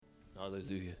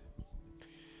Hallelujah.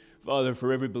 Father,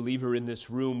 for every believer in this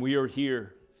room, we are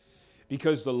here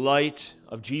because the light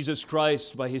of Jesus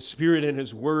Christ by His Spirit and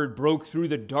His Word broke through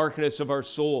the darkness of our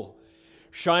soul.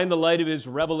 Shine the light of His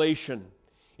revelation,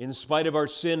 in spite of our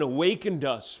sin, awakened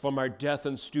us from our death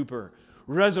and stupor,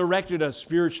 resurrected us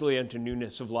spiritually unto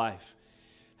newness of life.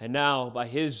 And now, by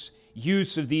His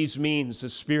use of these means, the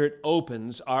Spirit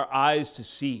opens our eyes to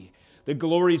see the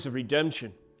glories of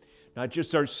redemption, not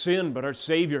just our sin, but our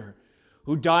Savior,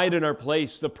 who died in our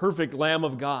place, the perfect Lamb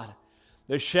of God,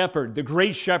 the shepherd, the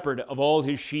great shepherd of all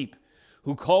His sheep,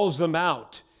 who calls them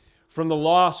out from the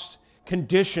lost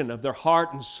condition of their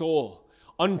heart and soul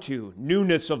unto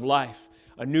newness of life,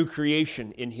 a new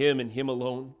creation in Him and Him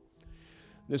alone.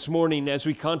 This morning, as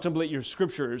we contemplate your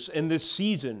scriptures, and this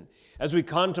season, as we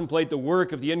contemplate the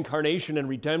work of the incarnation and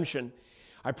redemption,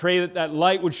 I pray that that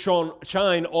light would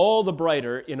shine all the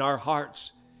brighter in our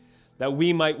hearts, that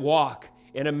we might walk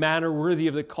in a manner worthy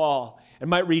of the call, and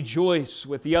might rejoice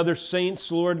with the other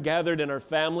saints, Lord, gathered in our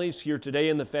families here today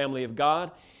in the family of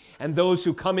God, and those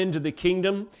who come into the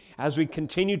kingdom as we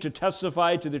continue to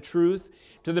testify to the truth,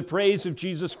 to the praise of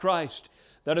Jesus Christ,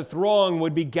 that a throng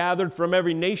would be gathered from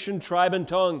every nation, tribe, and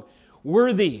tongue,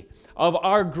 worthy of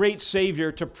our great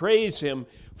Savior, to praise Him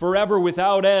forever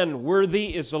without end.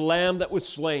 Worthy is the Lamb that was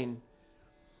slain.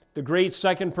 The great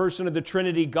second person of the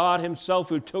Trinity, God Himself,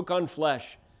 who took on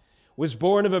flesh, was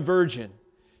born of a virgin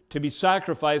to be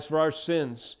sacrificed for our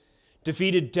sins,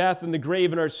 defeated death and the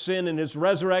grave in our sin, and His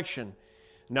resurrection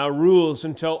now rules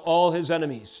until all His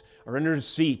enemies are under His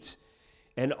seat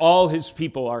and all His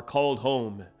people are called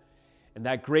home. And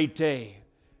that great day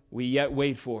we yet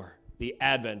wait for, the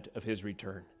advent of His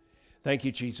return. Thank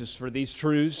you, Jesus, for these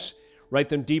truths. Write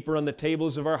them deeper on the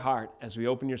tables of our heart as we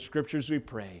open your scriptures, we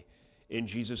pray. In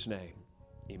Jesus' name,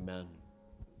 amen.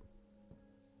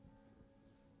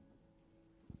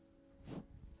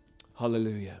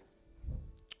 Hallelujah.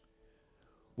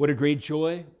 What a great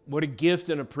joy, what a gift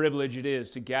and a privilege it is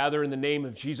to gather in the name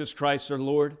of Jesus Christ our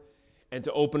Lord and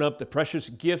to open up the precious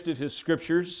gift of His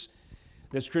scriptures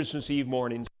this Christmas Eve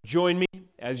morning. Join me,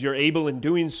 as you're able in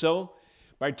doing so,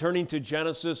 by turning to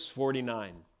Genesis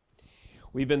 49.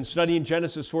 We've been studying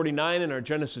Genesis 49 in our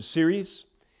Genesis series.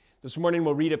 This morning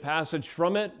we'll read a passage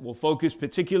from it. We'll focus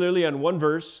particularly on one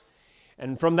verse.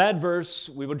 And from that verse,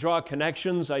 we will draw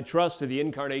connections, I trust, to the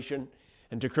incarnation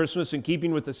and to Christmas in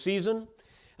keeping with the season,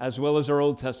 as well as our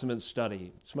Old Testament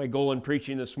study. It's my goal in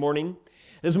preaching this morning.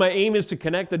 As my aim is to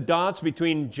connect the dots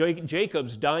between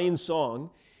Jacob's dying song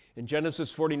in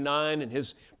Genesis 49 and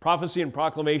his prophecy and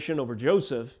proclamation over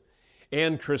Joseph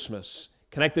and Christmas.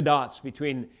 Connect the dots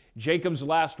between Jacob's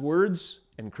last words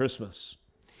and Christmas.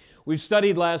 We've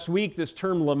studied last week this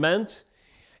term lament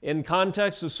in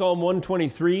context of Psalm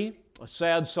 123, a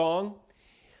sad song,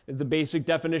 the basic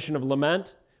definition of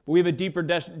lament. But we have a deeper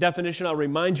definition I'll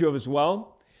remind you of as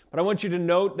well. But I want you to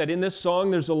note that in this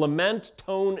song there's a lament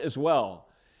tone as well,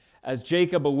 as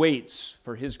Jacob awaits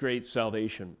for his great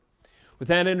salvation. With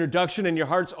that introduction and your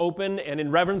hearts open and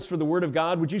in reverence for the Word of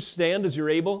God, would you stand as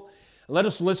you're able? Let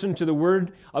us listen to the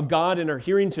Word of God in our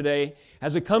hearing today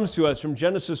as it comes to us from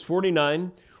Genesis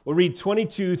 49. We'll read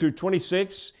 22 through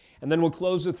 26, and then we'll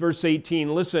close with verse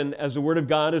 18. Listen as the Word of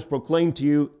God is proclaimed to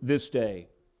you this day.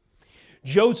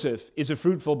 Joseph is a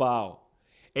fruitful bough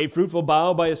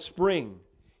by a spring.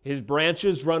 His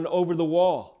branches run over the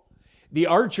wall. The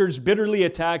archers bitterly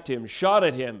attacked him, shot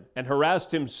at him, and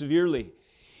harassed him severely.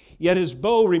 Yet his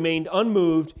bow remained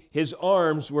unmoved, his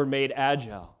arms were made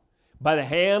agile by the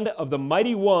hand of the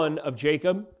mighty one of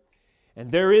Jacob.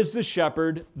 And there is the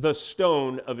shepherd, the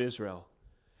stone of Israel.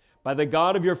 By the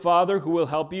God of your father who will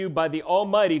help you, by the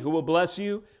Almighty who will bless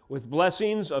you with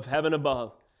blessings of heaven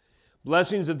above,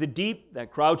 blessings of the deep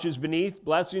that crouches beneath,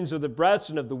 blessings of the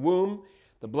breast and of the womb.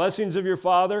 The blessings of your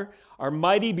father are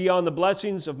mighty beyond the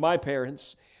blessings of my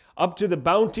parents. Up to the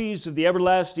bounties of the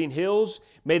everlasting hills,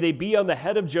 may they be on the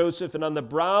head of Joseph and on the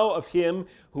brow of him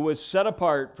who was set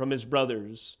apart from his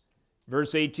brothers.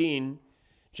 Verse 18,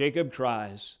 Jacob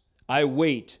cries, I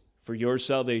wait for your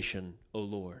salvation, O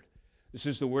Lord. This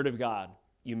is the word of God.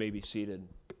 You may be seated.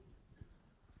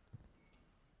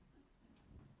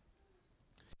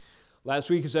 Last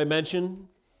week, as I mentioned,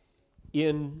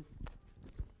 in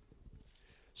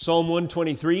Psalm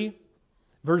 123,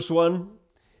 verse 1,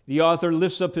 the author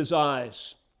lifts up his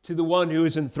eyes to the one who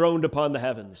is enthroned upon the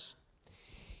heavens.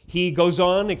 He goes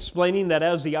on explaining that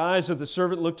as the eyes of the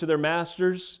servant look to their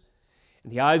masters,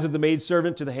 and the eyes of the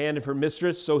maidservant to the hand of her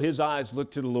mistress, so his eyes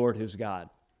look to the Lord his God.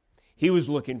 He was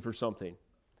looking for something.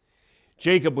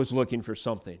 Jacob was looking for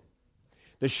something.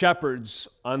 The shepherds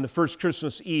on the first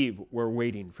Christmas Eve were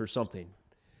waiting for something.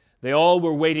 They all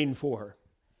were waiting for,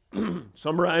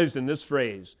 summarized in this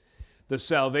phrase, the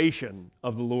salvation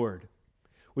of the Lord,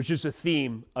 which is the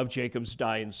theme of Jacob's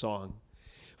dying song.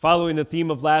 Following the theme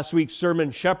of last week's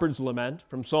sermon, Shepherd's Lament,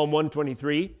 from Psalm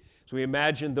 123, so we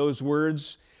imagine those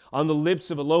words on the lips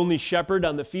of a lonely shepherd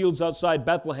on the fields outside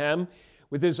Bethlehem,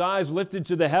 with his eyes lifted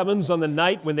to the heavens on the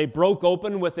night when they broke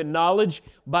open with the knowledge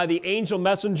by the angel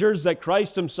messengers that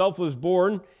Christ himself was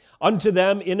born unto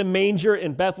them in a manger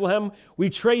in Bethlehem. We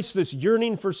trace this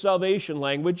yearning for salvation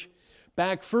language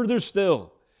back further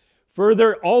still,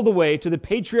 further all the way to the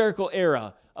patriarchal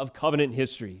era of covenant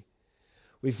history.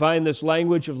 We find this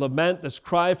language of lament, this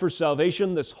cry for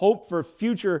salvation, this hope for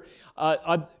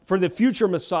the future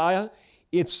Messiah.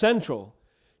 It's central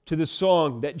to the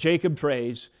song that Jacob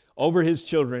prays over his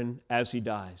children as he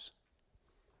dies.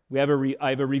 I have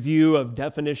a review of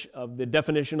the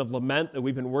definition of lament that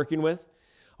we've been working with,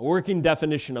 a working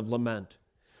definition of lament.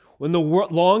 When the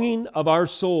longing of our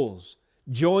souls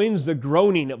joins the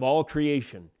groaning of all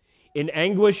creation in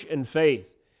anguish and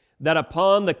faith that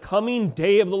upon the coming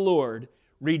day of the Lord,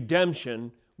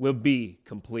 redemption will be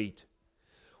complete.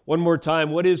 One more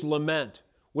time, what is lament?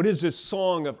 What is this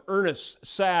song of earnest,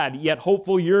 sad, yet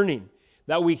hopeful yearning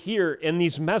that we hear in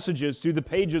these messages through the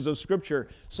pages of Scripture?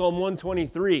 Psalm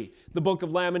 123, the book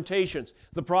of Lamentations,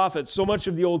 the prophets, so much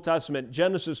of the Old Testament,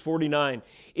 Genesis 49.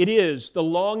 It is the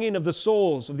longing of the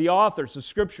souls of the authors of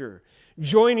Scripture,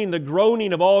 joining the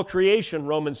groaning of all creation,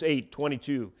 Romans 8,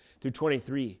 22 through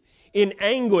 23, in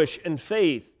anguish and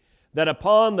faith that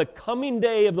upon the coming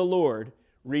day of the Lord,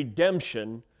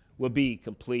 redemption will be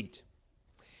complete.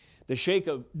 The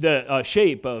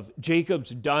shape of Jacob's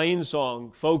dying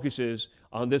song focuses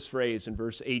on this phrase in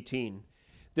verse 18.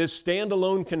 This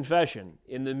standalone confession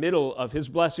in the middle of his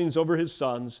blessings over his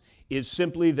sons is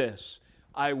simply this: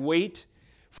 I wait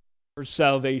for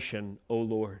salvation, O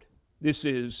Lord. This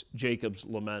is Jacob's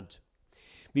lament.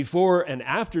 Before and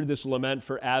after this lament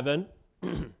for Advent,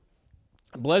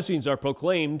 blessings are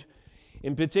proclaimed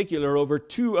in particular over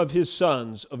two of his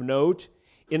sons of note.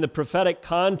 In the prophetic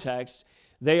context,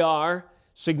 they are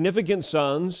significant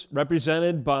sons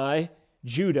represented by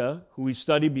Judah, who we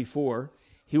studied before.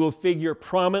 He will figure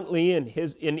prominently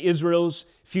in Israel's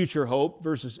future hope,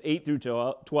 verses 8 through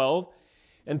 12.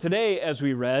 And today, as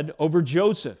we read, over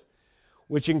Joseph,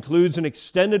 which includes an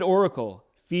extended oracle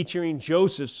featuring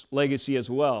Joseph's legacy as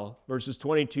well, verses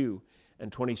 22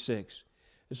 and 26.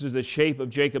 This is the shape of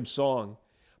Jacob's song.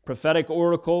 Prophetic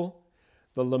oracle,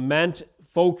 the lament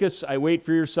focus, I wait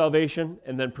for your salvation,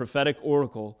 and then prophetic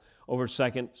oracle over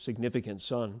second significant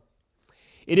son.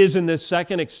 It is in this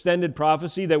second extended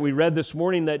prophecy that we read this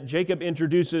morning that Jacob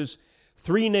introduces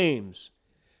three names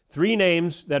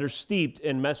that are steeped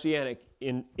in Messianic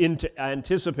into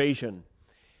anticipation.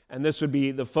 And this would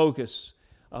be the focus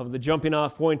of the jumping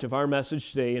off point of our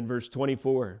message today in verse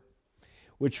 24,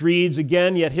 which reads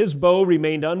again, yet his bow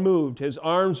remained unmoved, his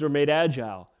arms were made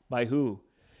agile. By who?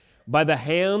 By the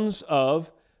hands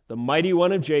of the mighty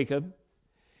one of Jacob.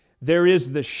 There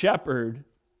is the shepherd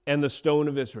and the stone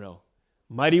of Israel.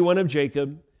 Mighty one of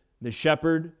Jacob, the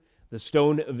shepherd, the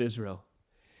stone of Israel.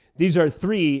 These are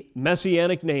three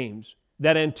messianic names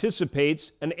that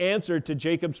anticipates an answer to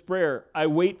Jacob's prayer. I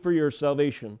wait for your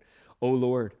salvation, O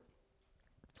Lord.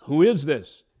 Who is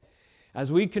this?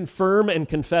 As we confirm and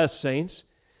confess, saints,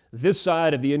 this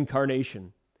side of the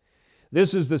incarnation,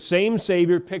 this is the same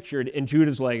Savior pictured in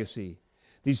Judah's legacy.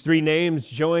 These three names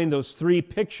join those three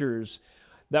pictures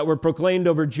that were proclaimed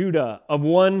over Judah of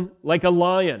one like a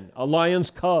lion's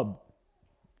cub,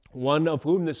 one of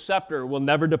whom the scepter will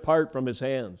never depart from his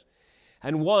hands,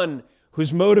 and one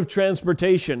whose mode of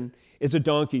transportation is a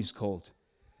donkey's colt.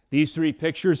 These three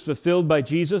pictures fulfilled by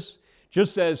Jesus,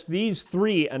 just as these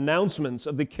three announcements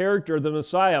of the character of the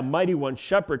Messiah, mighty one,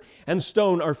 shepherd, and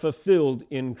stone are fulfilled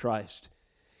in Christ.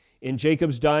 In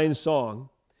Jacob's dying song,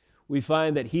 we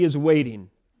find that he is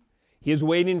waiting. He is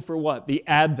waiting for what? The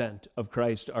advent of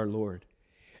Christ our Lord.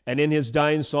 And in his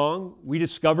dying song, we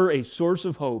discover a source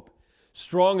of hope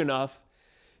strong enough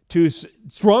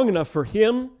for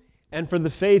him and for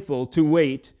the faithful to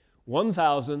wait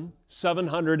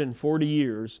 1,740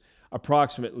 years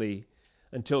approximately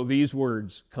until these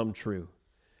words come true.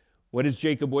 What is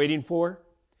Jacob waiting for?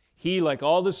 He, like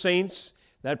all the saints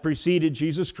that preceded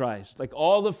Jesus Christ, like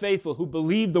all the faithful who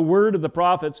believed the word of the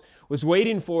prophets, was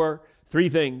waiting for three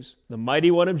things: the mighty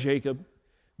one of Jacob,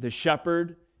 the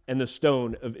shepherd, and the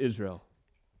stone of Israel.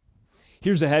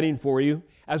 Here's a heading for you.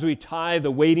 As we tie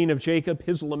the waiting of Jacob,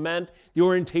 his lament, the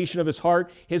orientation of his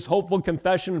heart, his hopeful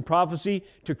confession and prophecy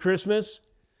to Christmas,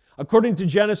 according to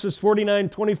Genesis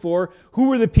 49:24, who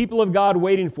were the people of God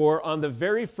waiting for on the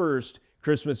very first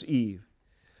Christmas Eve?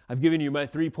 I've given you my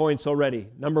 3 points already.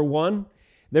 Number 1,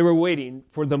 they were waiting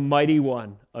for the mighty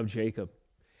one of Jacob.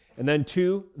 And then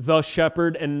 2, the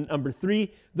shepherd. And number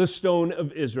 3, the stone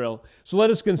of Israel. So let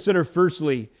us consider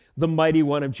firstly the mighty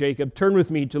one of Jacob. Turn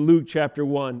with me to Luke chapter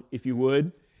 1, if you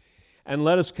would. And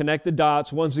let us connect the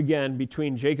dots once again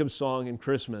between Jacob's song and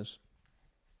Christmas.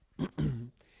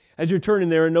 As you're turning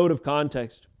there, a note of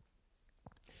context.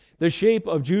 The shape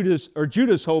of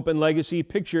Judah's hope and legacy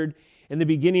pictured in the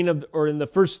beginning of, or in the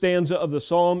first stanza of the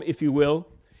psalm, if you will,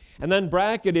 and then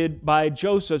bracketed by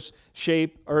Joseph's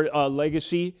shape or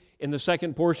legacy in the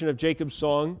second portion of Jacob's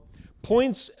song,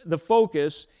 points the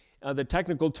focus, the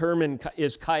technical term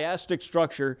is chiastic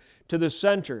structure, to the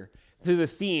center, to the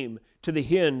theme, to the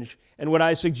hinge, and what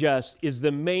I suggest is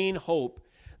the main hope,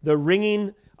 the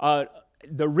ringing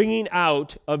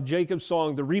out of Jacob's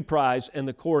song, the reprise and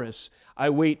the chorus. I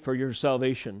wait for your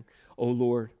salvation, O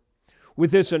Lord.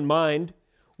 With this in mind,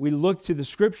 we look to the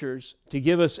Scriptures to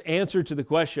give us answer to the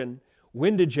question,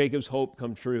 when did Jacob's hope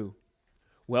come true?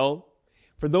 Well,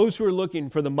 for those who are looking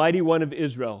for the mighty one of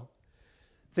Israel,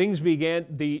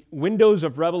 the windows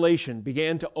of revelation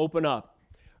began to open up,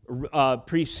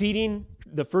 preceding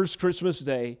the first Christmas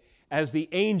day, as the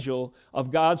angel of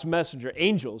God's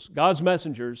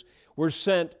messengers, were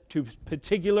sent to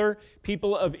particular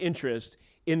people of interest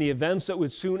in the events that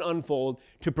would soon unfold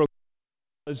to proclaim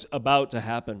what was about to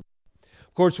happen.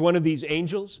 Of course, one of these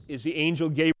angels is the angel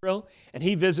Gabriel, and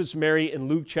he visits Mary in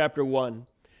Luke chapter 1.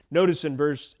 Notice in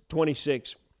verse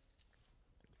 26,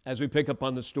 as we pick up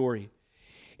on the story.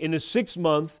 In the 6th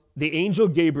month, the angel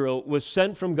Gabriel was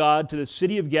sent from God to the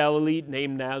city of Galilee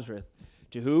named Nazareth.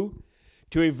 To who?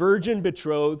 To a virgin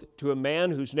betrothed to a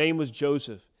man whose name was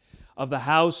Joseph, of the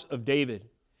house of David.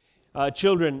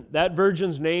 Children, that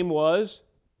virgin's name was?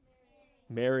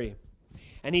 Mary.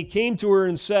 And he came to her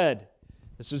and said,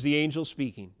 this is the angel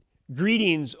speaking,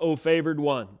 greetings, O favored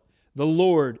one, the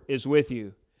Lord is with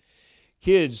you.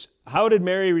 Kids, how did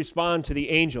Mary respond to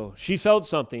the angel? She felt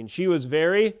something. She was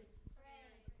very?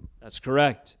 That's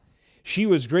correct. She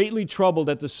was greatly troubled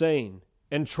at the saying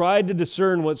and tried to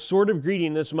discern what sort of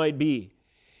greeting this might be.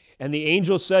 And the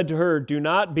angel said to her, Do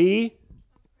not be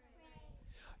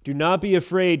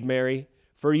afraid, Mary,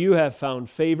 for you have found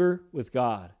favor with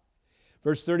God.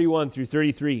 Verse 31 through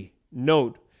 33.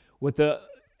 Note what the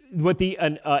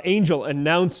angel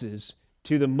announces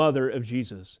to the mother of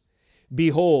Jesus.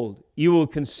 Behold, you will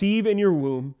conceive in your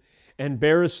womb and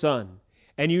bear a son,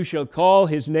 and you shall call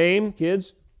his name,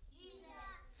 kids? Jesus.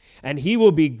 And he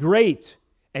will be great,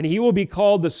 and he will be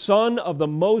called the Son of the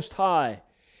Most High.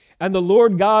 And the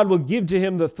Lord God will give to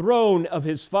him the throne of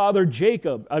his father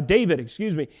David,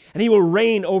 and he will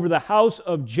reign over the house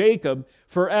of Jacob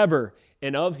forever,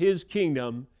 and of his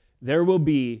kingdom there will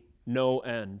be no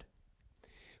end.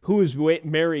 Who is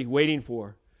Mary waiting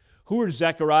for? Who are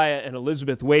Zechariah and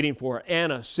Elizabeth waiting for?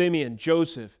 Anna, Simeon,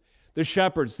 Joseph, the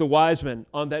shepherds, the wise men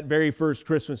on that very first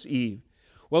Christmas Eve.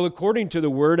 Well, according to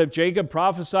the word of Jacob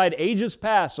prophesied ages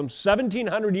past, some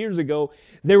 1,700 years ago,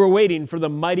 they were waiting for the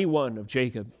mighty one of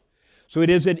Jacob. So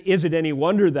is it any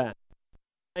wonder that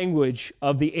the language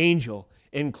of the angel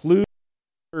includes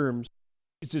terms,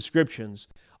 descriptions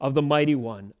of the mighty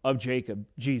one of Jacob,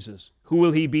 Jesus? Who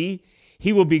will he be?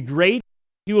 He will be great.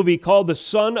 He will be called the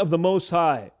Son of the Most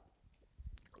High.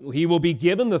 He will be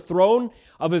given the throne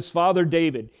of his father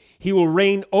David. He will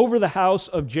reign over the house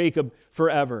of Jacob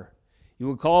forever. You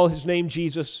will call his name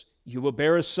Jesus. You will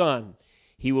bear a son.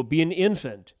 He will be an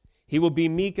infant. He will be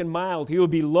meek and mild. He will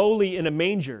be lowly in a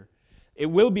manger.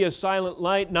 It will be a silent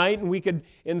night, and we could,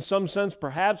 in some sense,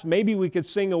 perhaps, maybe we could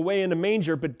sing away in a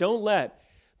manger, but don't let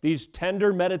these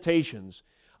tender meditations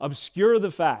obscure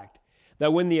the fact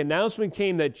that when the announcement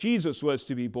came that Jesus was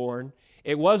to be born,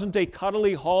 it wasn't a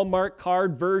cuddly Hallmark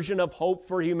card version of hope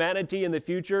for humanity in the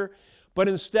future, but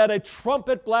instead a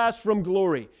trumpet blast from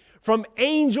glory, from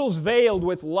angels veiled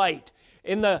with light,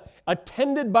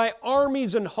 attended by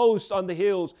armies and hosts on the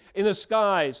hills, in the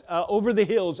skies, over the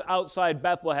hills outside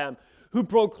Bethlehem, who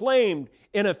proclaimed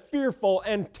in a fearful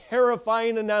and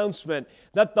terrifying announcement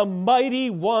that the mighty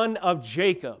one of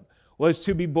Jacob was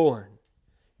to be born,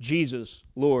 Jesus,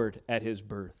 Lord, at his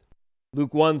birth.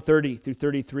 Luke 1:30 through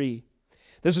 33.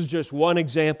 This is just one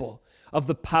example of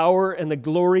the power and the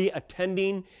glory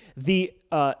attending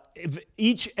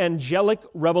each angelic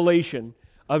revelation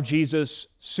of Jesus'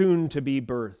 soon-to-be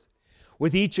birth.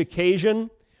 With each occasion,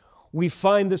 we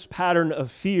find this pattern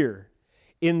of fear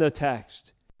in the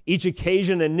text. Each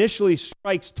occasion initially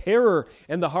strikes terror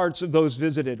in the hearts of those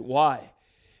visited. Why?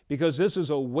 Because this is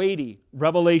a weighty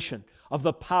revelation of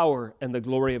the power and the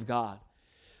glory of God.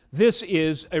 This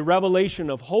is a revelation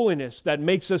of holiness that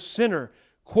makes a sinner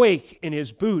quake in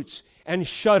his boots and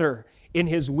shudder in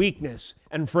his weakness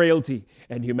and frailty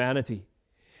and humanity.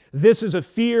 This is a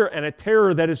fear and a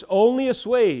terror that is only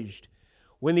assuaged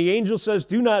when the angel says,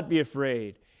 "Do not be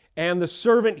afraid." And the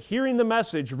servant, hearing the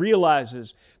message,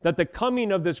 realizes that the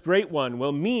coming of this great one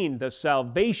will mean the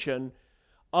salvation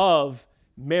of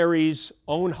Mary's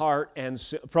own heart and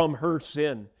from her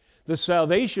sin. The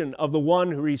salvation of the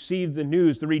one who received the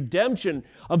news, the redemption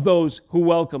of those who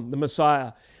welcome the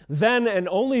Messiah. Then and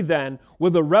only then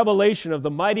will the revelation of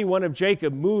the mighty one of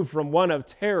Jacob move from one of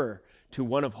terror to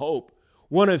one of hope,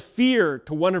 one of fear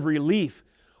to one of relief,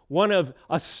 one of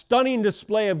a stunning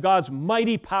display of God's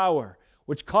mighty power,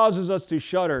 which causes us to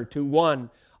shudder, to one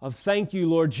of thank you,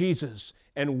 Lord Jesus,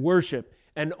 and worship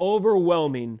and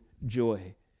overwhelming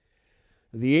joy.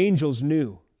 The angels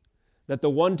knew that the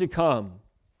one to come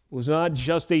was not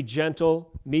just a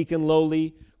gentle, meek and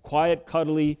lowly, quiet,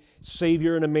 cuddly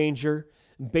Savior in a manger,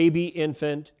 baby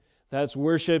infant that's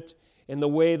worshiped in the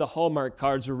way the Hallmark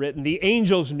cards are written. The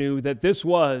angels knew that this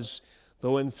was,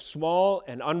 though in small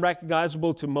and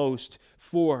unrecognizable to most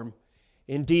form,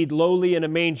 indeed lowly in a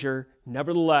manger,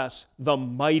 nevertheless the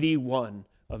mighty one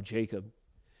of Jacob.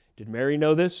 Did Mary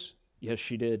know this? Yes,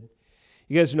 she did.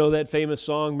 You guys know that famous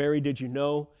song, "Mary, Did You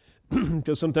Know?"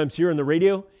 Because sometimes here on the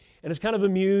radio, and it's kind of a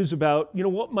muse about,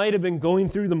 what might have been going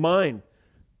through the mind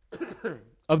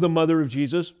of the mother of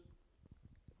Jesus.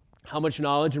 How much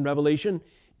knowledge and revelation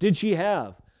did she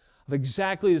have of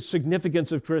exactly the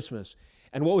significance of Christmas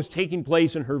and what was taking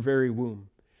place in her very womb?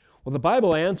 Well, the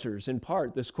Bible answers, in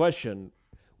part, this question,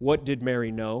 what did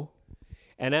Mary know?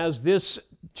 And as this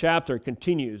chapter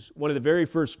continues, one of the very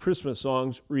first Christmas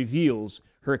songs reveals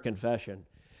her confession.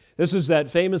 This is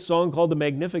that famous song called the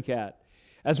Magnificat.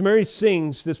 As Mary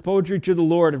sings this poetry to the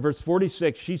Lord in verse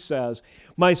 46, she says,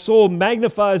 "My soul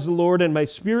magnifies the Lord, and my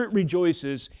spirit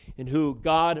rejoices in who?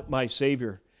 God, my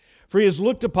Savior. For he has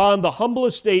looked upon the humble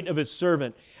estate of his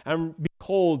servant, and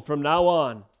behold, from now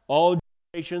on, all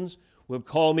generations will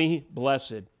call me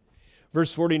blessed."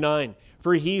 Verse 49,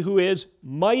 "For he who is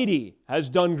mighty has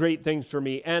done great things for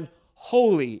me, and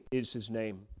holy is his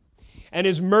name. And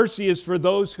his mercy is for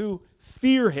those who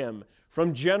fear him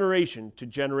from generation to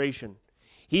generation.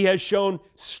 He has shown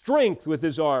strength with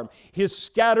his arm. He has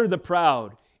scattered the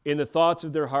proud in the thoughts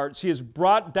of their hearts. He has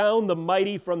brought down the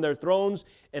mighty from their thrones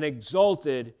and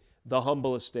exalted the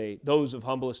humble estate, those of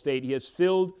humble estate. He has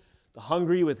filled the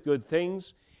hungry with good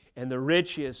things, and the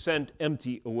rich he has sent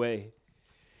empty away.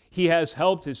 He has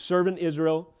helped his servant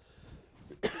Israel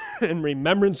in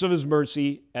remembrance of his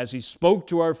mercy, as he spoke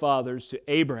to our fathers, to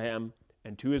Abraham,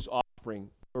 and to his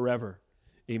offspring forever.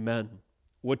 Amen."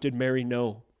 What did Mary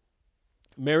know?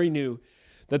 Mary knew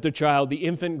that the child, the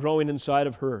infant growing inside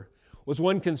of her, was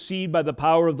one conceived by the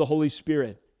power of the Holy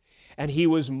Spirit, and he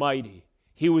was mighty.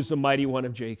 He was the mighty one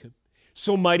of Jacob.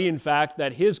 So mighty, in fact,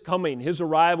 that his coming, his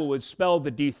arrival, would spell the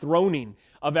dethroning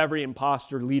of every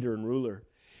impostor, leader, and ruler.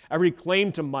 Every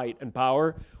claim to might and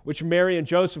power, which Mary and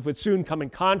Joseph would soon come in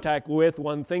contact with,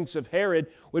 one thinks of Herod,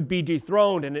 would be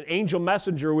dethroned, and an angel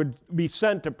messenger would be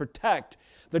sent to protect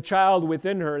the child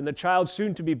within her, and the child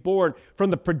soon to be born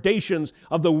from the predations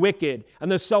of the wicked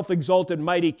and the self-exalted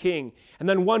mighty king. And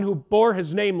then one who bore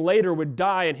his name later would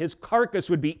die, and his carcass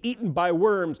would be eaten by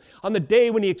worms on the day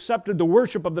when he accepted the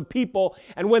worship of the people.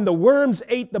 And when the worms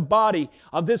ate the body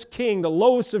of this king, the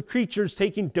lowest of creatures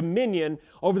taking dominion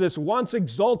over this once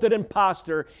exalted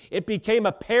impostor, it became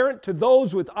apparent to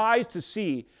those with eyes to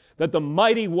see that the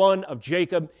mighty one of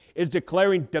Jacob is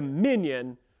declaring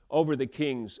dominion over the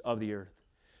kings of the earth.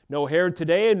 No Herod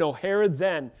today and no Herod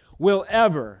then will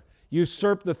ever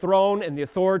usurp the throne and the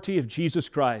authority of Jesus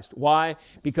Christ. Why?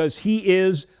 Because he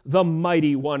is the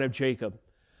mighty one of Jacob.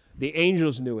 The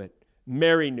angels knew it.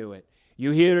 Mary knew it.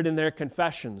 You hear it in their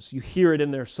confessions. You hear it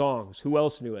in their songs. Who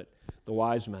else knew it? The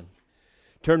wise men.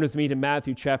 Turn with me to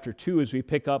Matthew chapter 2 as we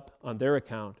pick up on their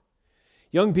account.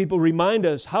 Young people, remind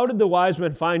us, how did the wise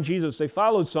men find Jesus? They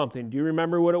followed something. Do you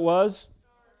remember what it was?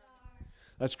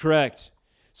 That's correct.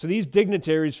 So these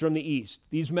dignitaries from the East,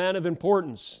 these men of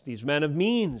importance, these men of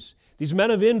means, these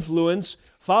men of influence,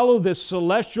 follow this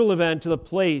celestial event to the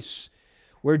place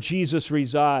where Jesus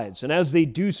resides. And as they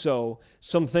do so,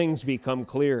 some things become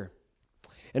clear.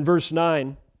 In verse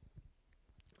 9,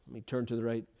 let me turn to the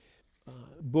right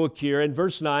book here. In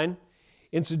verse 9,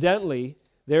 incidentally,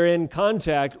 they're in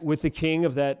contact with the king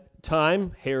of that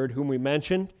time, Herod, whom we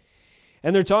mentioned,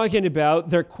 and they're talking about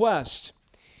their quest.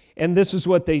 And this is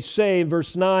what they say in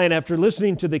verse 9. After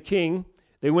listening to the king,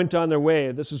 they went on their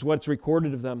way. This is what's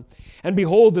recorded of them. And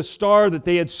behold, the star that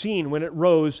they had seen when it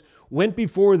rose went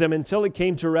before them until it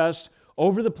came to rest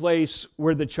over the place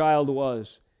where the child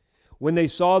was. When they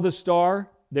saw the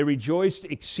star, they rejoiced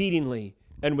exceedingly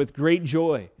and with great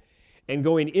joy. And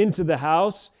going into the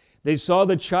house, they saw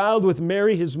the child with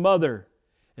Mary his mother.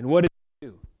 And what did they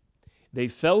do? They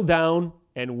fell down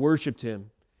and worshipped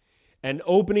him. And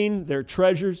opening their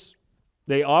treasures,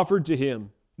 they offered to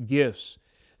him gifts.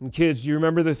 And kids, do you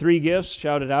remember the 3 gifts?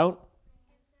 Shout it out.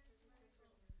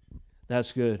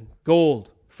 That's good.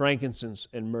 Gold, frankincense,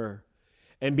 and myrrh.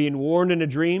 And being warned in a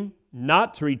dream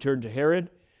not to return to Herod,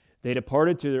 they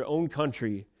departed to their own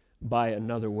country by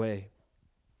another way.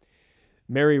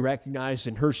 Mary recognized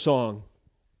in her song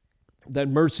that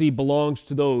mercy belongs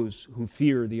to those who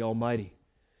fear the Almighty,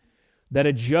 that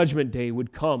a judgment day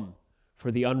would come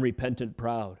for the unrepentant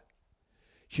proud.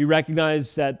 She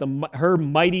recognized that her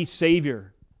mighty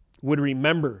Savior would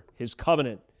remember his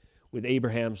covenant with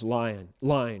Abraham's line.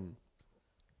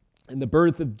 And the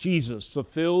birth of Jesus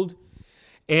fulfilled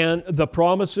and the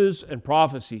promises and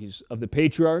prophecies of the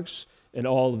patriarchs and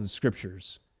all of the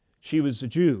scriptures. She was a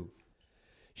Jew.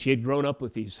 She had grown up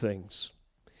with these things.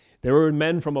 There were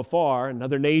men from afar,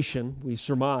 another nation, we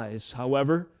surmise,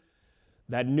 however,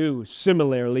 that knew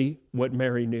similarly what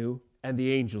Mary knew, and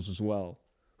the angels as well.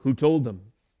 Who told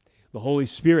them? The Holy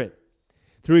Spirit,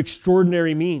 through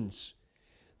extraordinary means.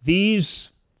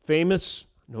 These famous,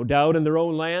 no doubt in their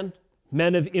own land,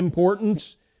 men of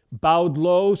importance, bowed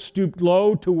low, stooped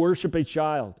low to worship a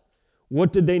child.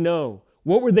 What did they know?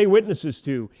 What were they witnesses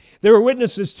to? They were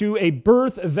witnesses to a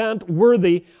birth event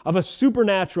worthy of a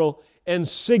supernatural and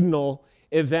signal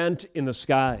event in the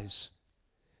skies.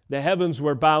 The heavens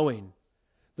were bowing.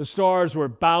 The stars were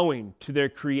bowing to their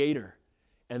Creator,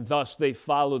 and thus they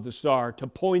followed the star to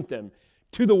point them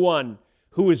to the one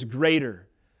who is greater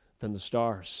than the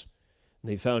stars.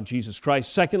 And they found Jesus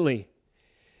Christ. Secondly,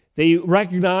 they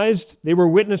recognized, they were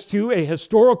witness to a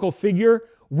historical figure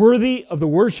worthy of the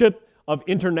worship of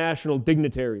international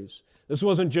dignitaries. This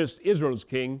wasn't just Israel's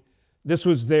king, this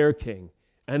was their king.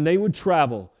 And they would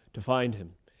travel to find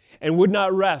him and would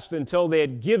not rest until they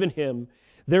had given him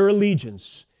their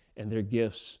allegiance and their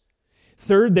gifts.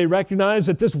 Third, they recognized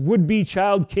that this would-be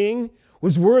child king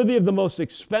was worthy of the most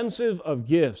expensive of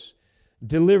gifts,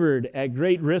 delivered at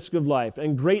great risk of life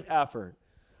and great effort.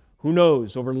 Who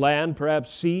knows, over land,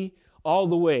 perhaps sea, all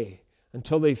the way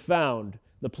until they found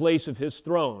the place of his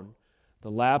throne, the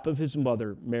lap of his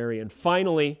mother, Mary. And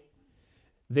finally,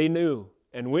 they knew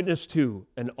and witnessed to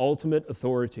an ultimate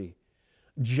authority,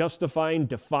 justifying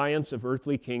defiance of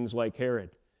earthly kings like Herod.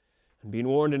 And being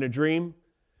warned in a dream,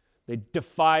 they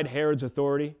defied Herod's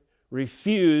authority,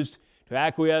 refused to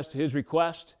acquiesce to his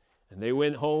request, and they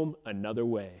went home another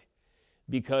way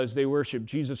because they worshiped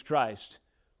Jesus Christ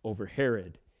over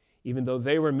Herod, even though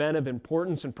they were men of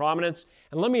importance and prominence.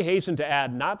 And let me hasten to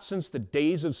add, not since the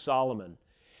days of Solomon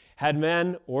had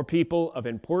men or people of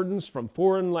importance from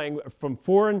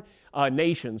foreign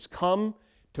nations come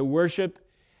to worship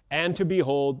and to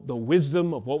behold the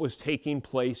wisdom of what was taking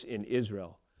place in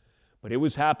Israel. But it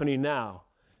was happening now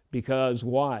because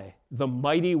why? The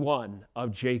mighty one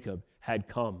of Jacob had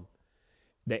come.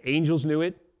 The angels knew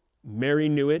it, Mary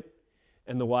knew it,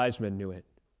 and the wise men knew it.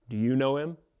 Do you know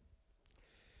him?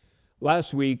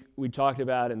 Last week, we talked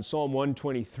about in Psalm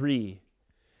 123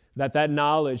 that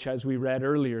knowledge, as we read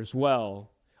earlier as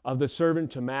well, of the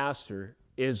servant to master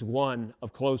is one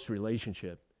of close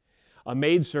relationship. A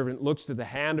maidservant looks to the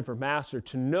hand of her master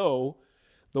to know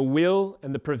the will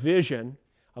and the provision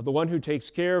of the one who takes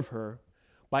care of her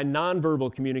by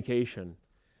nonverbal communication.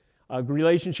 A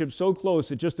relationship so close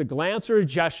that just a glance or a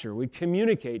gesture would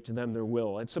communicate to them their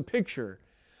will. It's a picture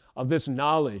of this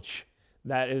knowledge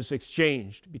that is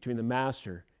exchanged between the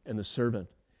master and the servant.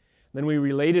 Then we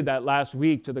related that last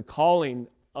week to the calling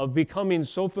of becoming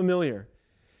so familiar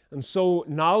and so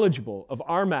knowledgeable of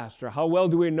our master. How well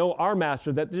do we know our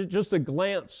master that just a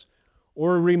glance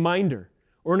or a reminder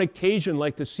or an occasion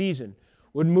like the season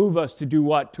would move us to do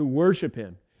what? To worship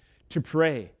him, to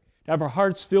pray, to have our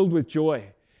hearts filled with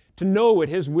joy, to know what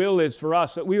his will is for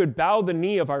us, that we would bow the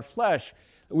knee of our flesh,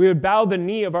 that we would bow the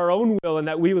knee of our own will, and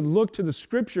that we would look to the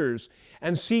scriptures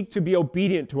and seek to be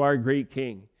obedient to our great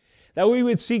King. That we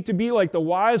would seek to be like the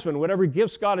wise men, whatever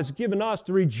gifts God has given us,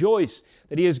 to rejoice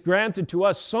that he has granted to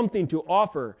us something to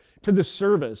offer to the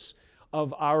service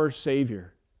of our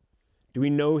Savior. Do we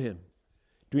know him?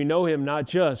 Do we know him not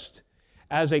just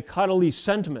as a cuddly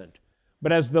sentiment,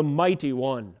 but as the mighty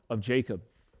one of Jacob,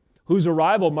 whose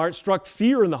arrival struck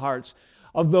fear in the hearts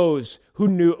of those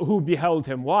who beheld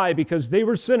him. Why? Because they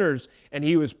were sinners and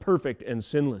he was perfect and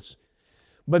sinless.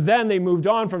 But then they moved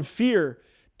on from fear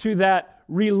to that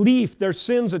relief their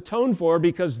sins atoned for,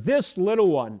 because this little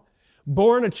one,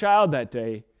 born a child that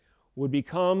day, would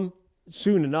become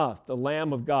soon enough the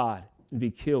Lamb of God and be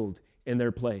killed in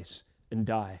their place and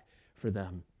die for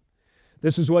them.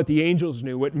 This is what the angels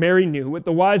knew, what Mary knew, what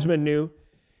the wise men knew,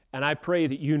 and I pray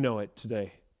that you know it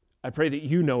today. I pray that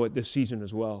you know it this season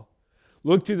as well.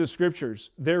 Look to the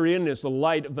Scriptures. Therein is the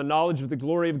light of the knowledge of the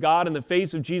glory of God in the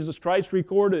face of Jesus Christ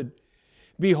recorded.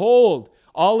 Behold,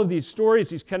 all of these stories,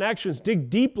 these connections,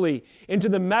 dig deeply into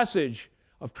the message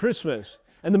of Christmas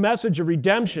and the message of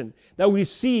redemption that we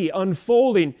see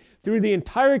unfolding through the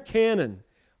entire canon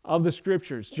of the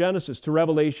Scriptures, Genesis to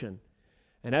Revelation.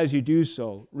 And as you do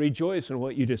so, rejoice in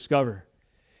what you discover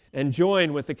and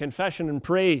join with the confession and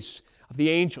praise of the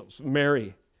angels,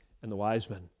 Mary, and the wise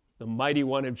men. The mighty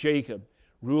one of Jacob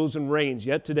rules and reigns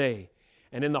yet today.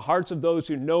 And in the hearts of those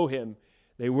who know him,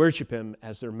 they worship him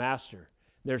as their master,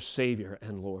 their Savior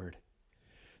and Lord.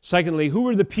 Secondly, who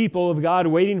were the people of God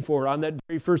waiting for on that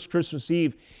very first Christmas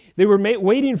Eve? They were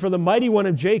waiting for the mighty one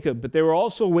of Jacob, but they were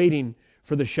also waiting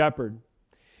for the shepherd.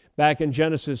 Back in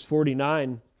Genesis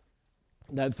 49,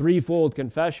 that threefold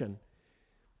confession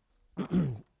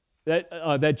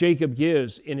that Jacob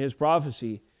gives in his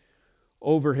prophecy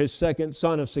over his second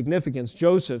son of significance,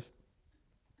 Joseph.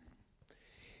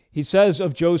 He says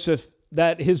of Joseph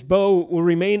that his bow will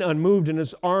remain unmoved and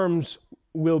his arms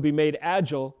will be made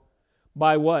agile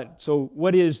by what? So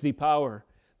what is the power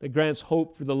that grants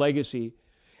hope for the legacy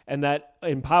and that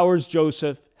empowers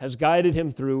Joseph, has guided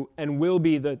him through, and will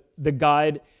be the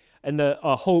guide and the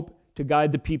hope to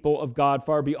guide the people of God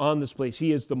far beyond this place?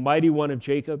 He is the mighty one of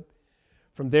Jacob.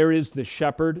 From there is the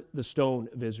shepherd, the stone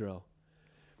of Israel.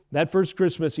 That first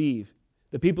Christmas Eve,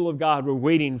 the people of God were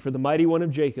waiting for the mighty one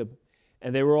of Jacob,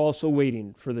 and they were also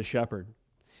waiting for the shepherd.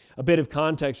 A bit of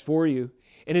context for you.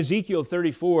 In Ezekiel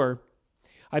 34,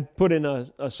 I put in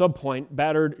a subpoint,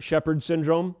 battered shepherd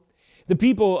syndrome. The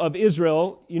people of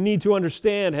Israel, you need to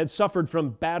understand, had suffered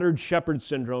from battered shepherd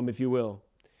syndrome, if you will.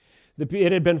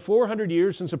 It had been 400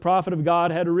 years since a prophet of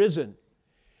God had arisen.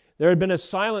 There had been a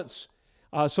silence,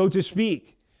 so to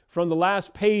speak, from the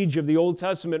last page of the Old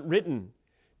Testament written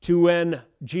to when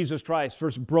Jesus Christ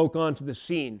first broke onto the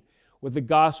scene with the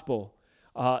gospel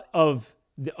of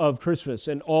Christmas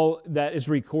and all that is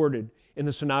recorded in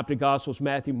the Synoptic Gospels,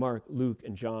 Matthew, Mark, Luke,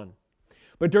 and John.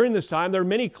 But during this time, there were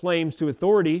many claims to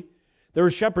authority. There were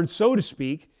shepherds, so to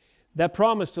speak, that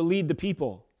promised to lead the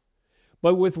people.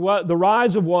 But with the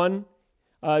rise of one,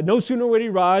 no sooner would he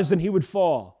rise than he would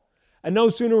fall. And no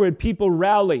sooner would people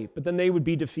rally, but then they would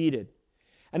be defeated.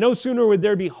 And no sooner would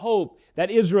there be hope that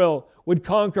Israel would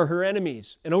conquer her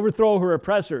enemies and overthrow her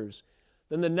oppressors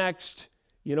than the next,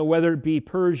 whether it be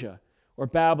Persia or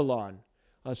Babylon,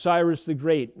 Cyrus the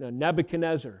Great,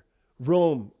 Nebuchadnezzar,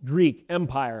 Rome, Greek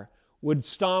Empire would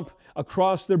stomp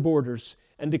across their borders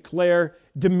and declare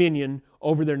dominion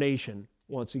over their nation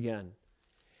once again.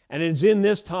 And it is in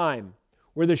this time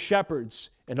where the shepherds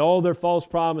and all their false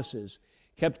promises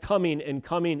kept coming and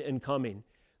coming and coming,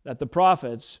 that the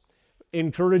prophets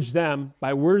encouraged them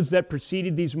by words that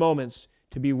preceded these moments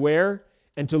to beware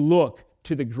and to look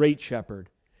to the great shepherd.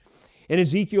 In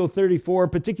Ezekiel 34,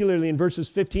 particularly in verses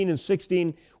 15 and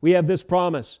 16, we have this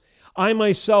promise: I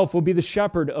myself will be the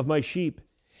shepherd of my sheep,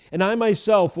 and I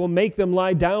myself will make them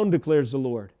lie down, declares the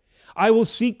Lord. I will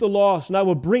seek the lost, and I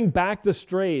will bring back the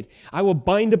strayed. I will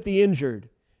bind up the injured,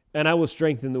 and I will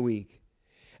strengthen the weak.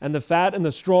 And the fat and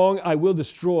the strong I will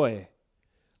destroy.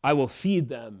 I will feed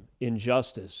them in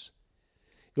justice.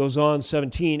 Goes on,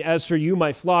 17, As for you,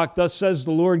 my flock, thus says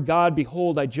the Lord God,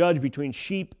 behold, I judge between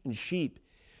sheep and sheep,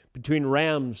 between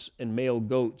rams and male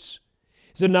goats.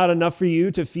 Is it not enough for you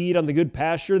to feed on the good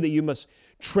pasture, that you must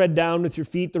tread down with your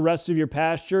feet the rest of your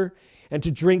pasture, and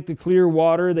to drink the clear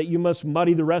water, that you must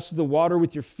muddy the rest of the water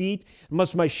with your feet? And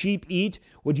must my sheep eat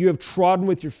what you have trodden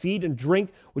with your feet, and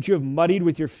drink what you have muddied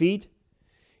with your feet?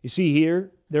 You see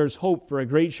here, there is hope for a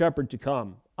great shepherd to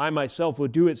come. I myself will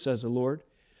do it, says the Lord.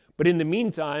 But in the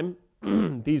meantime,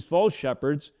 these false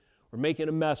shepherds were making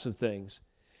a mess of things.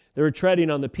 They were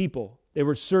treading on the people. They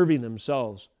were serving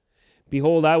themselves.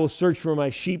 Behold, I will search for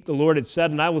my sheep, the Lord had said,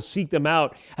 and I will seek them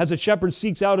out, as a shepherd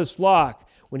seeks out his flock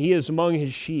when he is among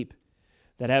his sheep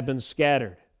that have been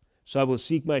scattered. So I will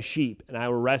seek my sheep, and I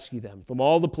will rescue them from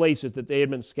all the places that they had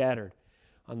been scattered.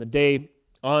 On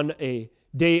a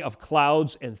day of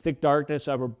clouds and thick darkness,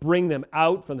 I will bring them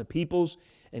out from the peoples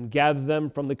and gather them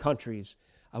from the countries.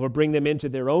 I will bring them into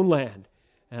their own land,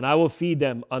 and I will feed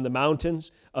them on the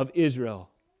mountains of Israel.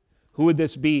 Who would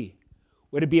this be?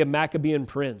 Would it be a Maccabean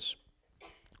prince?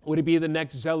 Would it be the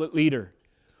next zealot leader?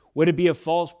 Would it be a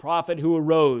false prophet who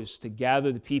arose to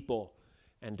gather the people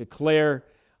and declare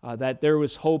that there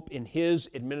was hope in his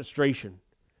administration?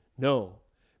 No,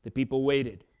 the people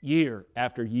waited year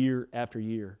after year after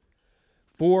year.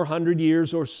 400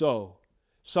 years or so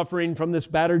suffering from this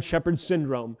battered shepherd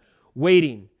syndrome,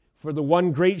 waiting for the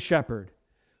one great shepherd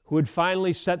who would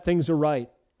finally set things aright.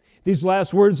 These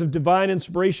last words of divine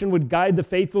inspiration would guide the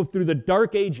faithful through the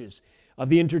dark ages of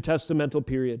the intertestamental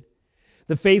period.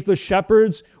 The faithless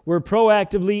shepherds were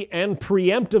proactively and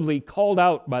preemptively called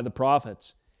out by the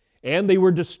prophets, and they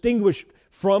were distinguished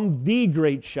from the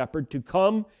great shepherd to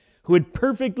come who would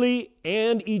perfectly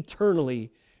and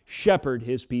eternally shepherd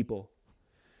his people.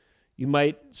 You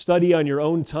might study on your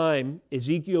own time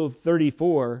Ezekiel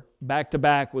 34 back to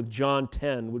back with John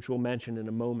 10, which we'll mention in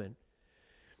a moment.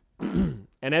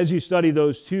 And as you study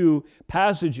those two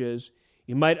passages,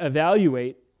 you might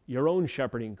evaluate your own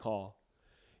shepherding call.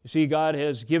 You see, God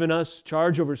has given us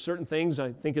charge over certain things.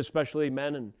 I think especially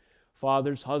men and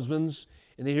fathers, husbands,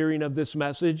 in the hearing of this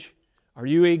message. Are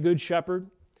you a good shepherd?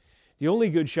 The only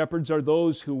good shepherds are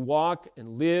those who walk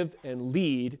and live and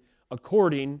lead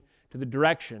according to the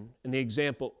direction and the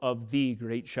example of the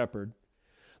great shepherd.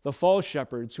 The false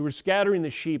shepherds who were scattering the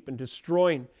sheep and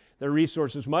destroying their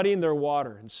resources, muddying their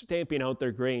water and stamping out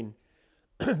their grain,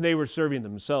 they were serving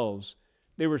themselves.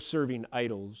 They were serving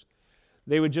idols.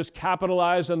 They would just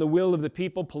capitalize on the will of the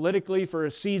people politically for a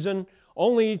season,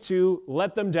 only to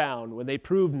let them down when they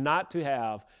proved not to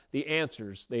have the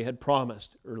answers they had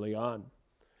promised early on.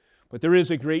 But there is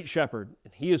a great shepherd,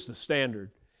 and he is the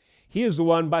standard. He is the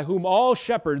one by whom all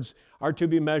shepherds are to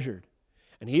be measured.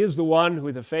 And he is the one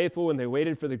who the faithful, when they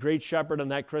waited for the great shepherd on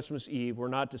that Christmas Eve, were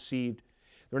not deceived.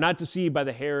 They were not deceived by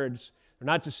the Herods. They're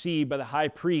not deceived by the high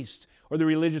priests or the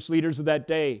religious leaders of that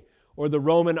day or the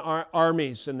Roman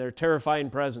armies and their terrifying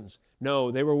presence.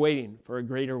 No, they were waiting for a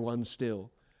greater one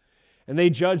still. And they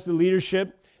judged the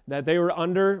leadership that they were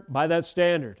under by that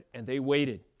standard, and they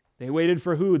waited. They waited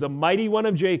for who? The mighty one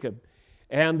of Jacob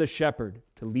and the shepherd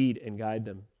to lead and guide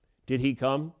them. Did he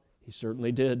come? He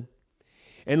certainly did.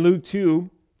 In Luke 2,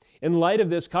 in light of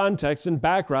this context and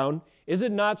background, is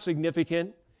it not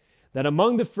significant that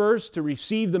among the first to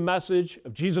receive the message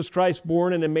of Jesus Christ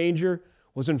born in a manger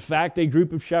was in fact a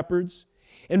group of shepherds?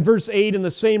 In verse 8, in the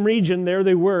same region, there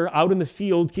they were, out in the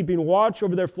field, keeping watch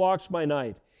over their flocks by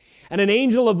night. And an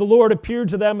angel of the Lord appeared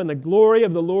to them, and the glory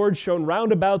of the Lord shone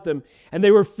round about them, and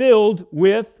they were filled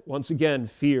with, once again,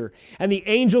 fear. And the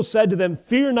angel said to them,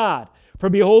 "Fear not, for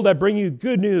behold, I bring you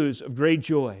good news of great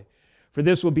joy. For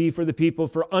this will be for the people,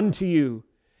 for unto you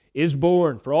is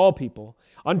born, for all people,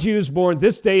 unto you is born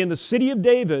this day in the city of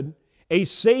David a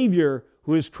Savior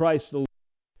who is Christ the Lord.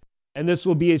 And this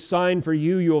will be a sign for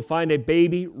you. You will find a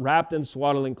baby wrapped in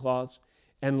swaddling cloths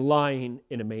and lying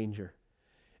in a manger."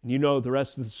 And you know the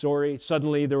rest of the story.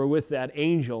 Suddenly there were with that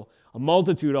angel a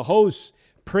multitude, a host,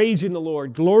 praising the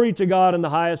Lord. Glory to God in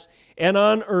the highest, and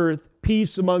on earth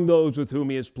peace among those with whom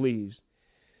he is pleased.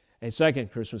 A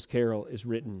second Christmas carol is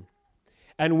written.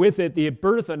 And with it, the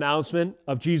birth announcement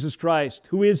of Jesus Christ.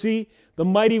 Who is he? The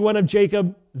mighty one of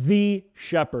Jacob, the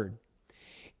shepherd.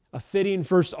 A fitting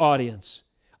first audience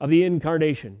of the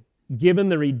incarnation, given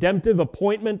the redemptive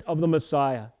appointment of the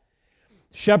Messiah.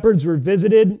 Shepherds were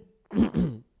visited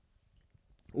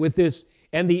with this,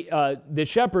 and the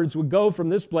shepherds would go from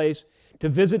this place to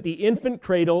visit the infant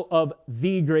cradle of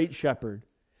the great shepherd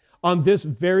on this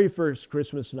very first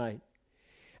Christmas night.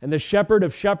 And the shepherd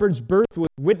of shepherds' birth was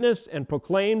witnessed and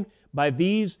proclaimed by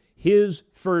these his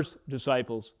first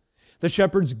disciples. The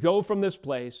shepherds go from this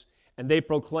place and they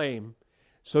proclaim,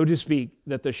 so to speak,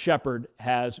 that the shepherd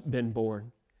has been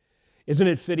born. Isn't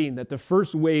it fitting that the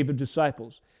first wave of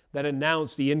disciples that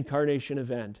announced the incarnation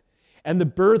event and the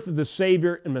birth of the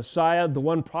Savior and Messiah, the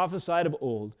one prophesied of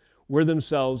old, were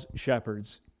themselves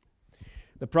shepherds?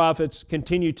 The prophets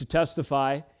continue to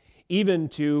testify even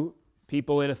to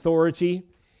people in authority.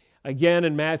 Again,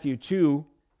 in Matthew 2,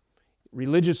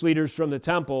 religious leaders from the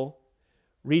temple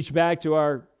reach back to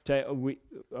our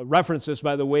references,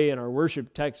 by the way, in our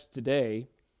worship text today,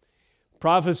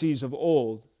 prophecies of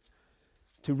old,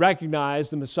 to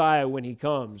recognize the Messiah when he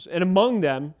comes. And among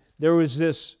them, there was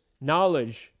this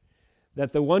knowledge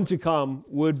that the one to come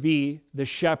would be the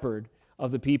shepherd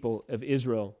of the people of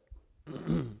Israel.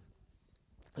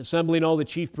 Assembling all the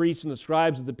chief priests and the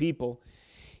scribes of the people,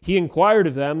 he inquired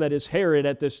of them, that is Herod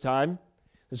at this time,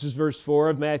 this is verse 4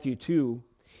 of Matthew 2,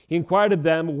 he inquired of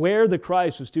them where the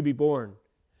Christ was to be born.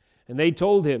 And they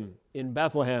told him, in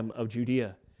Bethlehem of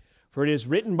Judea. For it is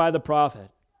written by the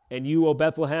prophet, "And you, O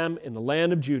Bethlehem, in the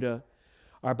land of Judah,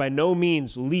 are by no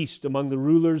means least among the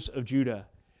rulers of Judah.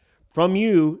 From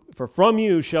you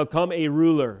shall come a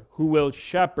ruler who will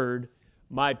shepherd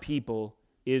my people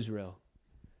Israel."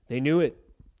 They knew it.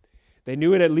 They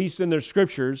knew it at least in their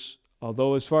scriptures,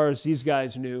 although as far as these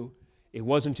guys knew, it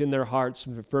wasn't in their hearts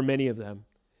for many of them.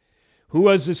 Who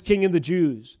was this King of the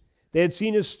Jews? They had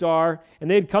seen his star, and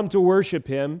they had come to worship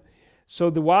him. So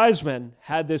the wise men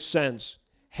had this sense.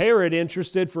 Herod,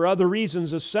 interested for other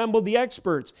reasons, assembled the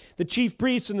experts, the chief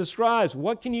priests and the scribes.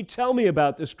 What can you tell me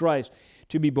about this Christ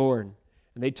to be born?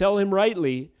 And they tell him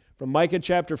rightly from Micah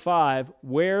chapter 5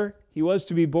 where he was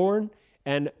to be born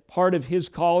and part of his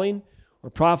calling or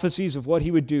prophecies of what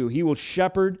he would do. He will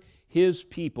shepherd his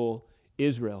people,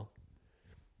 Israel.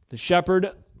 The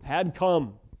shepherd had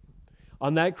come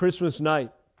on that Christmas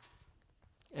night,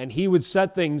 and he would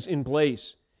set things in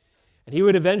place. And he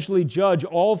would eventually judge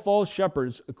all false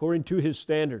shepherds according to his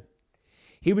standard.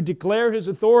 He would declare his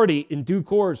authority in due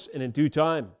course and in due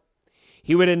time.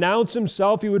 He would announce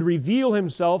himself, he would reveal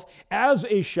himself as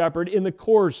a shepherd in the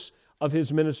course of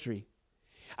his ministry.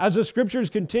 As the scriptures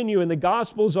continue and the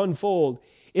gospels unfold,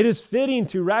 it is fitting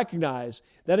to recognize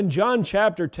that in John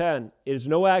chapter 10, it is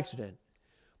no accident,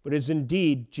 but is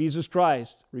indeed Jesus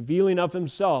Christ revealing of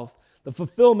himself the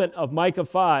fulfillment of Micah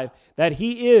 5, that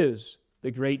he is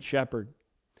the great shepherd.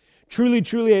 Truly,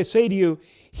 truly, I say to you,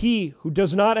 he who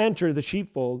does not enter the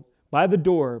sheepfold by the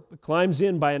door, but climbs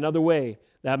in by another way,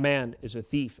 that man is a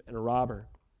thief and a robber.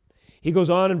 He goes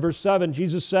on in verse 7,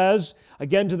 Jesus says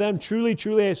again to them, truly,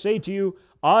 truly, I say to you,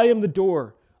 I am the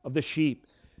door of the sheep,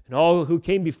 and all who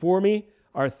came before me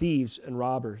are thieves and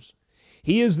robbers.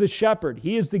 He is the shepherd,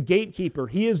 he is the gatekeeper,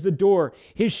 he is the door.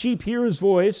 His sheep hear his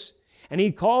voice, and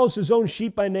he calls his own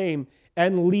sheep by name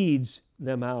and leads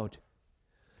them out.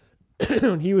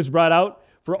 He was brought out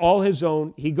for all his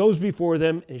own. He goes before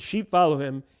them, and his sheep follow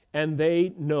him, and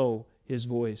they know his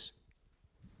voice.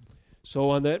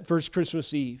 So on that first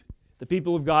Christmas Eve, the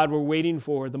people of God were waiting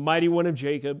for the mighty one of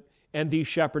Jacob and the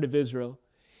shepherd of Israel.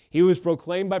 He was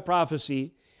proclaimed by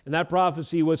prophecy, and that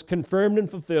prophecy was confirmed and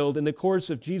fulfilled in the course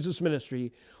of Jesus'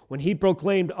 ministry when he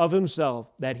proclaimed of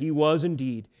himself that he was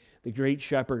indeed the great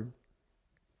shepherd.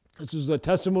 This is a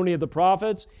testimony of the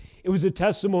prophets. It was a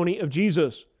testimony of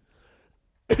Jesus.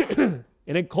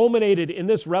 And it culminated in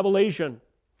this revelation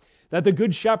that the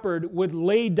good shepherd would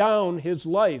lay down his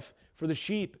life for the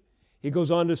sheep. He goes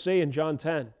on to say in John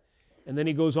 10, and then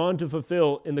he goes on to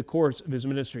fulfill in the course of his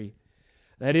ministry.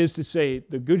 That is to say,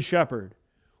 the good shepherd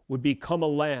would become a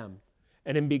lamb,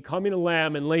 and in becoming a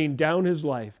lamb and laying down his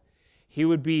life, he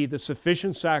would be the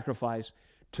sufficient sacrifice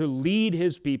to lead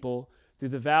his people through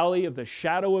the valley of the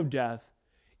shadow of death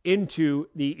into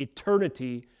the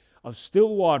eternity of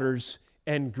still waters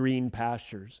and green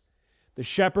pastures. The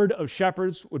shepherd of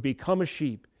shepherds would become a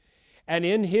sheep. And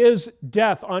in his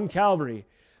death on Calvary,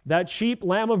 that sheep,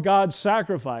 Lamb of God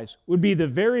sacrifice would be the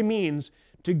very means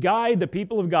to guide the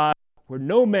people of God where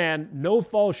no man, no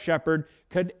false shepherd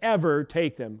could ever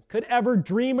take them, could ever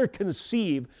dream or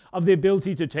conceive of the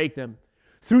ability to take them.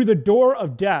 Through the door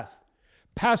of death,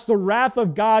 past the wrath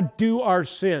of God due our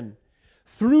sin,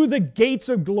 through the gates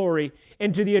of glory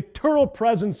into the eternal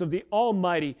presence of the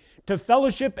Almighty to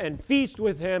fellowship and feast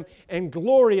with him in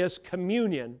glorious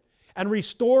communion and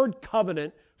restored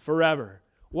covenant forever.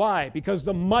 Why? Because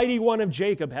the mighty one of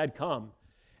Jacob had come,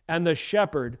 and the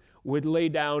shepherd would lay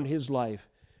down his life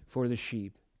for the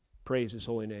sheep. Praise his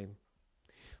holy name.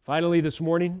 Finally, this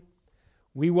morning,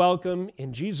 we welcome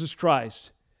in Jesus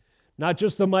Christ not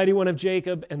just the mighty one of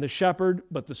Jacob and the shepherd,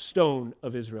 but the stone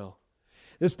of Israel.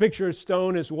 This picture of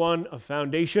stone is one of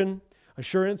foundation,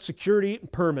 assurance, security,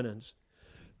 and permanence.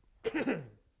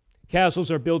 Castles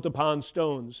are built upon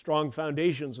stones. Strong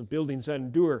foundations of buildings that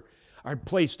endure are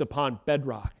placed upon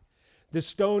bedrock. This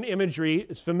stone imagery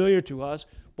is familiar to us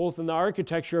both in the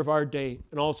architecture of our day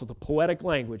and also the poetic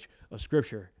language of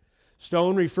Scripture.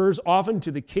 Stone refers often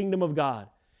to the kingdom of God,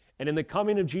 and in the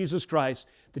coming of Jesus Christ,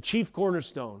 the chief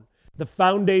cornerstone, the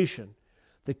foundation,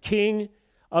 the king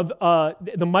of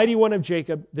the mighty one of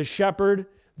Jacob, the shepherd,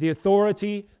 the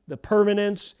authority, the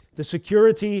permanence, the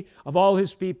security of all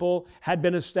his people had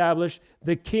been established.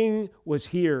 The king was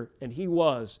here, and he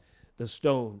was the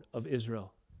stone of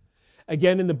Israel.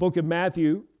 Again, in the book of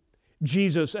Matthew,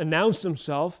 Jesus announced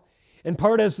himself in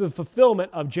part as the fulfillment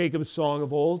of Jacob's song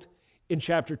of old in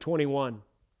chapter 21.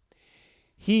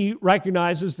 He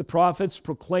recognizes the prophets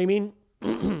proclaiming,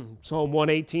 Psalm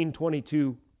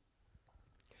 118:22,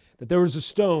 that there was a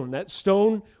stone. That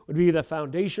stone would be the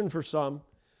foundation for some,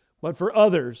 but for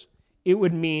others, it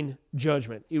would mean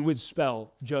judgment. It would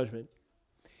spell judgment.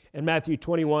 In Matthew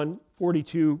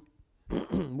 21:42,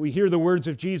 we hear the words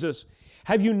of Jesus,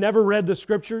 "Have you never read the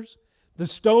Scriptures? The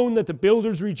stone that the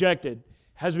builders rejected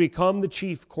has become the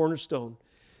chief cornerstone.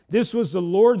 This was the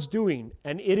Lord's doing,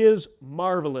 and it is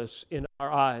marvelous in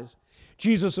our eyes."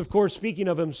 Jesus, of course, speaking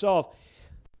of himself,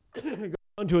 goes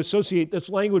on to associate this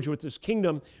language with his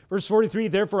kingdom. Verse 43,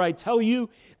 "Therefore I tell you,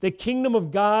 the kingdom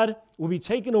of God will be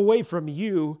taken away from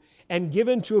you and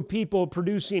given to a people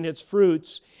producing its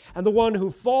fruits. And the one who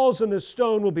falls on this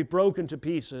stone will be broken to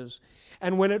pieces.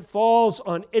 And when it falls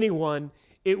on anyone,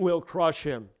 it will crush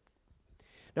him."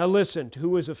 Now listen to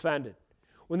who was offended.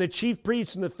 When the chief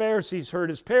priests and the Pharisees heard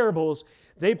his parables,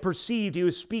 they perceived he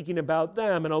was speaking about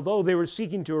them. And although they were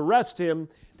seeking to arrest him,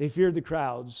 they feared the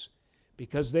crowds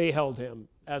because they held him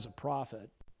as a prophet.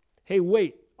 Hey,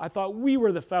 wait, I thought we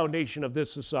were the foundation of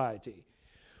this society.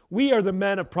 We are the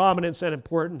men of prominence and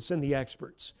importance and the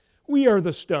experts. We are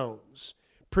the stones,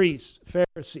 priests,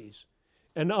 Pharisees,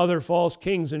 and other false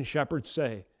kings and shepherds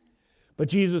say. But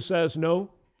Jesus says,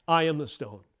 no, I am the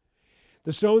stone.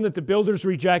 The stone that the builders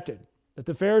rejected, that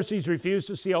the Pharisees refused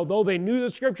to see, although they knew the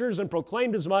Scriptures and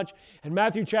proclaimed as much in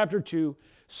Matthew chapter 2,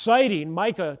 citing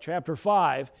Micah chapter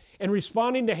 5, and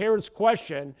responding to Herod's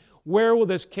question, where will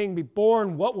this king be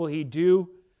born? What will he do?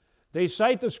 They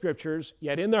cite the Scriptures,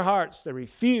 yet in their hearts they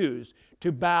refuse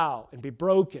to bow and be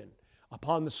broken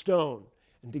upon the stone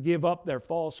and to give up their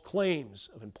false claims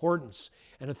of importance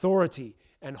and authority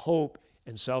and hope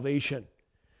and salvation.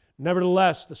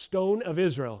 Nevertheless, the stone of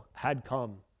Israel had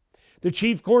come. The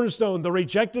chief cornerstone, though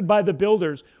rejected by the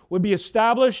builders, would be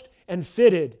established and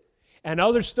fitted, and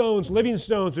other stones, living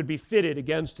stones, would be fitted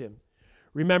against him.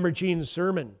 Remember Gene's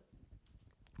sermon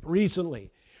recently,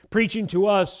 preaching to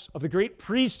us of the great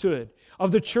priesthood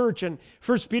of the church in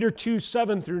 1 Peter 2,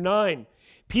 7 through 9.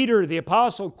 Peter, the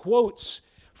apostle, quotes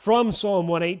from Psalm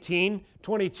 118,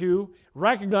 22,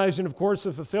 recognizing, of course,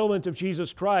 the fulfillment of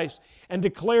Jesus Christ, and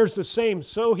declares the same.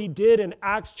 So he did in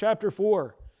Acts chapter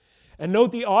 4. And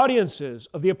note the audiences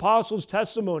of the apostles'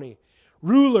 testimony.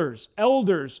 Rulers,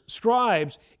 elders,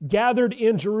 scribes gathered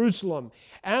in Jerusalem.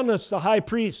 Annas the high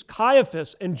priest,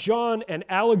 Caiaphas, and John and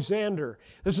Alexander.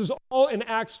 This is all in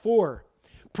Acts 4.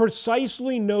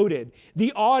 Precisely noted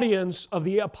the audience of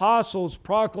the apostles'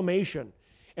 proclamation.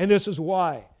 And this is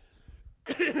why.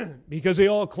 Because they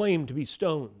all claimed to be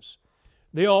stones.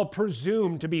 They all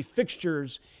presumed to be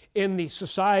fixtures in the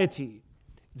society.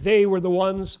 They were the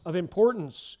ones of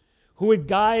importance who would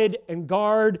guide and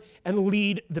guard and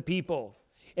lead the people.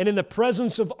 And in the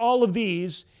presence of all of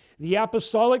these, the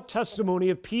apostolic testimony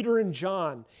of Peter and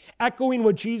John, echoing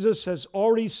what Jesus has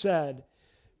already said,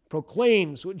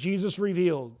 proclaims what Jesus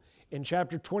revealed in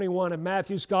chapter 21 of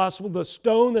Matthew's Gospel. The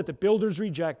stone that the builders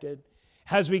rejected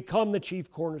has become the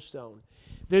chief cornerstone.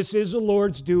 This is the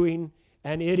Lord's doing,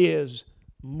 and it is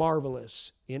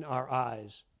marvelous in our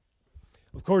eyes.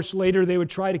 Of course, later they would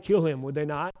try to kill him, would they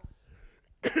not?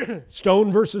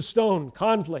 Stone versus stone,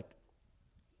 conflict.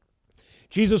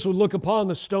 Jesus would look upon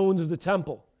the stones of the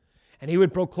temple, and he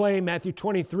would proclaim, Matthew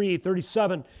 23,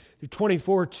 37 through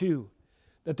 24, 2,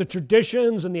 that the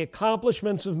traditions and the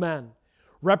accomplishments of men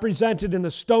represented in the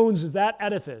stones of that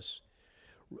edifice,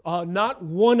 not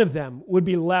one of them would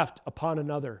be left upon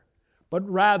another, but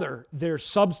rather their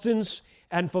substance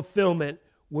and fulfillment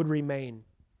would remain.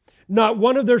 Not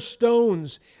one of their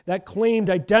stones that claimed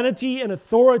identity and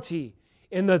authority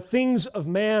in the things of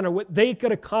man or what they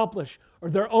could accomplish or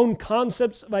their own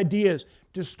concepts of ideas,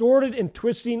 distorted and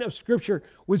twisting of Scripture,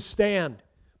 would stand.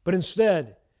 But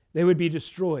instead, they would be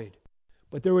destroyed.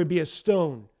 But there would be a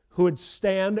stone who would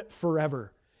stand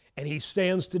forever. And he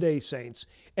stands today, saints,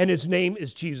 and his name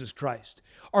is Jesus Christ.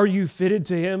 Are you fitted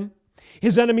to him?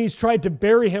 His enemies tried to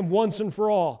bury him once and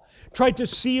for all, tried to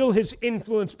seal his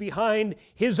influence behind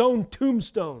his own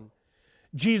tombstone.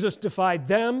 Jesus defied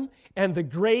them and the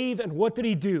grave, and what did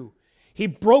he do? He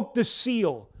broke the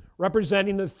seal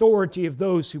representing the authority of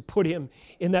those who put him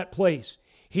in that place.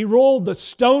 He rolled the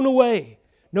stone away.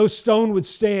 No stone would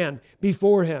stand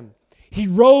before him. He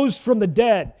rose from the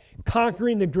dead,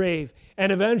 conquering the grave,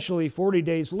 and eventually, 40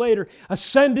 days later,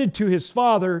 ascended to his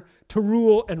Father to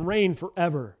rule and reign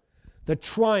forever. The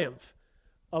triumph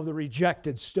of the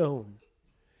rejected stone.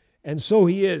 And so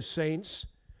he is, saints,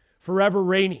 forever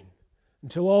reigning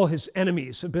until all his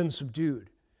enemies have been subdued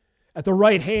at the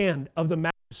right hand of the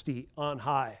majesty on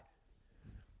high.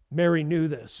 Mary knew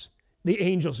this. The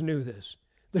angels knew this.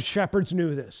 The shepherds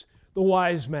knew this. The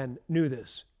wise men knew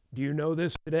this. Do you know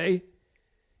this today?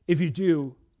 If you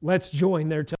do, let's join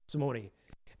their testimony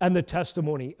and the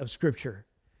testimony of Scripture.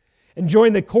 And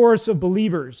join the chorus of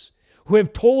believers who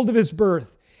have told of his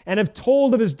birth and have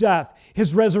told of his death,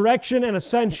 his resurrection and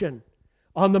ascension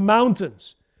on the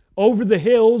mountains, over the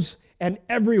hills, and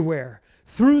everywhere,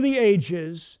 through the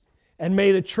ages, and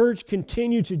may the church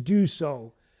continue to do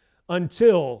so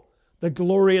until the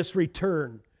glorious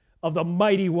return of the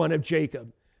mighty one of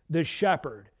Jacob, the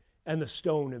shepherd and the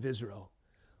stone of Israel.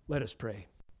 Let us pray.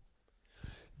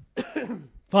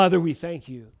 Father, we thank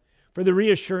you for the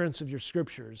reassurance of your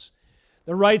Scriptures,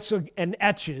 the writes and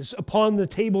etches upon the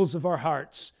tables of our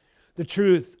hearts, the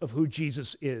truth of who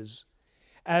Jesus is.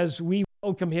 As we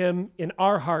welcome him in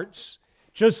our hearts,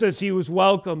 just as he was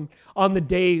welcomed on the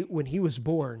day when he was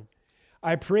born,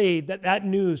 I pray that that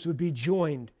news would be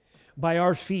joined by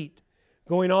our feet,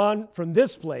 going on from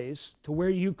this place to where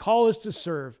you call us to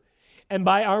serve, and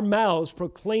by our mouths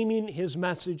proclaiming his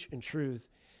message and truth,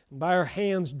 and by our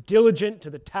hands diligent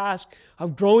to the task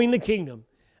of growing the kingdom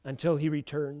until he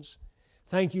returns.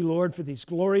 Thank you, Lord, for these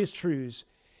glorious truths,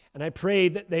 and I pray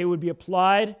that they would be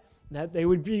applied, that they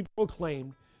would be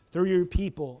proclaimed through your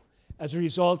people as a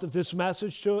result of this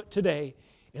message today,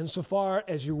 insofar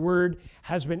as your word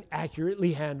has been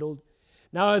accurately handled.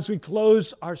 Now, as we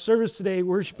close our service today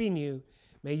worshiping you,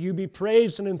 may you be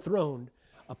praised and enthroned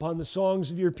upon the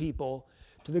songs of your people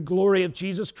to the glory of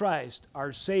Jesus Christ,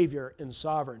 our Savior and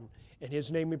Sovereign. In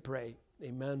his name we pray.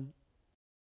 Amen.